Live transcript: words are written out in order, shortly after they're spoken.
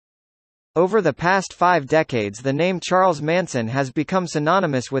Over the past 5 decades the name Charles Manson has become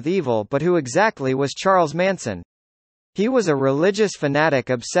synonymous with evil, but who exactly was Charles Manson? He was a religious fanatic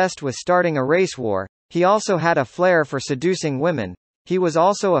obsessed with starting a race war. He also had a flair for seducing women. He was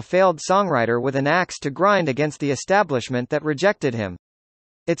also a failed songwriter with an axe to grind against the establishment that rejected him.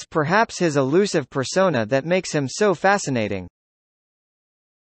 It's perhaps his elusive persona that makes him so fascinating.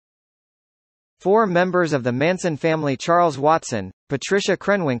 4 members of the Manson family: Charles Watson, Patricia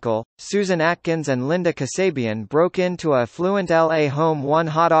Krenwinkel, Susan Atkins and Linda Kasabian broke into a affluent L.A. home one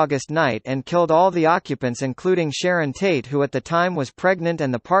hot August night and killed all the occupants, including Sharon Tate, who at the time was pregnant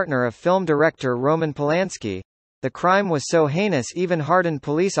and the partner of film director Roman Polanski. The crime was so heinous even hardened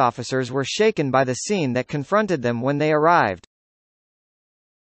police officers were shaken by the scene that confronted them when they arrived.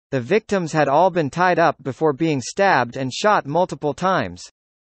 The victims had all been tied up before being stabbed and shot multiple times.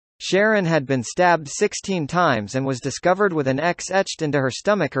 Sharon had been stabbed 16 times and was discovered with an X etched into her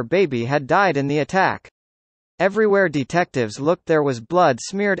stomach. Her baby had died in the attack. Everywhere detectives looked there was blood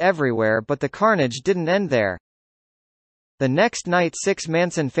smeared everywhere, but the carnage didn't end there. The next night 6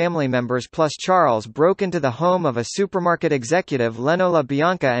 Manson family members plus Charles broke into the home of a supermarket executive. Leno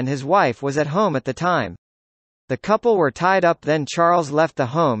LaBianca and his wife was at home at the time. The couple were tied up, then Charles left the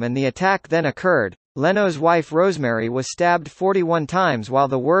home and the attack then occurred. Leno's wife Rosemary was stabbed 41 times while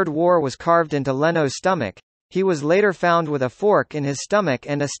the word war was carved into Leno's stomach. He was later found with a fork in his stomach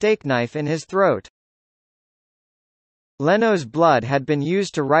and a steak knife in his throat. Leno's blood had been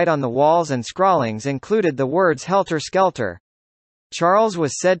used to write on the walls, and scrawlings included the words "Helter Skelter." Charles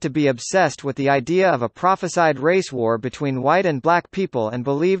was said to be obsessed with the idea of a prophesied race war between white and black people and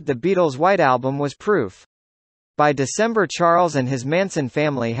believed the Beatles' White Album was proof. By December, Charles and his Manson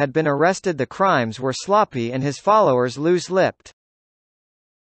family had been arrested. The crimes were sloppy and his followers loose-lipped.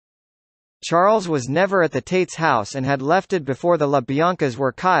 Charles was never at the Tates' house and had left it before the LaBiancas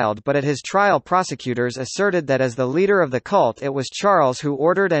were killed, but at his trial prosecutors asserted that as the leader of the cult it was Charles who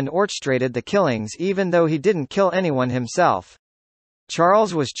ordered and orchestrated the killings, even though he didn't kill anyone himself.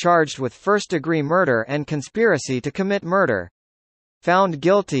 Charles was charged with first-degree murder and conspiracy to commit murder. Found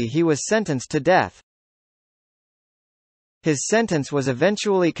guilty, he was sentenced to death. His sentence was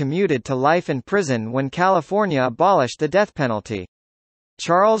eventually commuted to life in prison when California abolished the death penalty.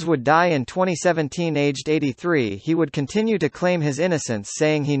 Charles would die in 2017 aged 83. He would continue to claim his innocence,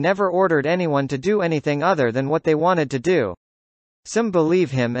 saying he never ordered anyone to do anything other than what they wanted to do. Some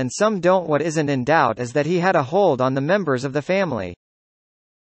believe him and some don't. What isn't in doubt is that he had a hold on the members of the family.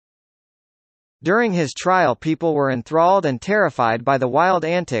 During his trial, people were enthralled and terrified by the wild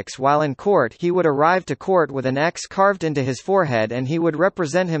antics. While in court, he would arrive to court with an X carved into his forehead and he would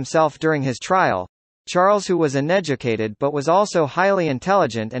represent himself during his trial. Charles, who was uneducated but was also highly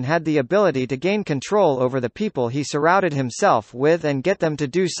intelligent and had the ability to gain control over the people he surrounded himself with and get them to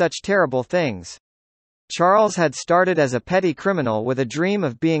do such terrible things. Charles had started as a petty criminal with a dream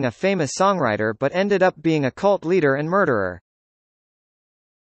of being a famous songwriter but ended up being a cult leader and murderer.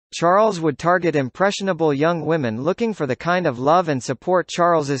 Charles would target impressionable young women looking for the kind of love and support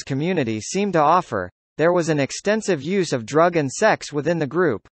Charles's community seemed to offer. There was an extensive use of drug and sex within the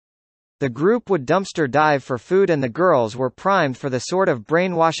group. The group would dumpster dive for food and the girls were primed for the sort of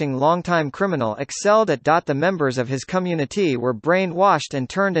brainwashing longtime criminal excelled at. The members of his community were brainwashed and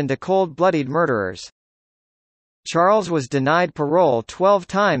turned into cold-blooded murderers. Charles was denied parole 12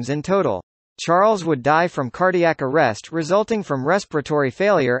 times in total. Charles would die from cardiac arrest resulting from respiratory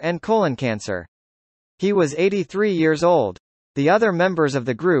failure and colon cancer. He was 83 years old. The other members of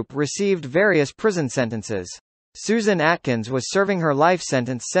the group received various prison sentences. Susan Atkins was serving her life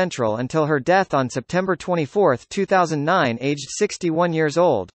sentence central until her death on September 24, 2009, aged 61 years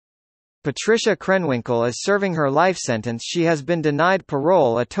old. Patricia Krenwinkel is serving her life sentence. She has been denied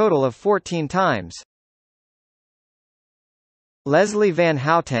parole a total of 14 times. Leslie Van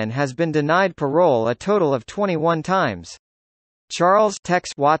Houten has been denied parole a total of 21 times. Charles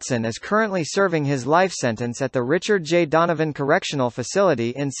Tex Watson is currently serving his life sentence at the Richard J. Donovan Correctional Facility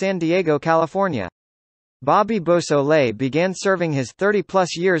in San Diego, California. Bobby Beausoleil began serving his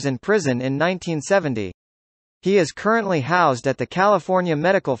 30-plus years in prison in 1970. He is currently housed at the California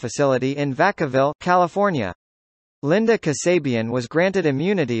Medical Facility in Vacaville, California. Linda Kasabian was granted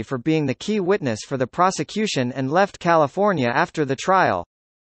immunity for being the key witness for the prosecution and left California after the trial.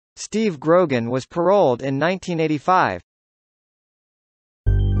 Steve Grogan was paroled in 1985.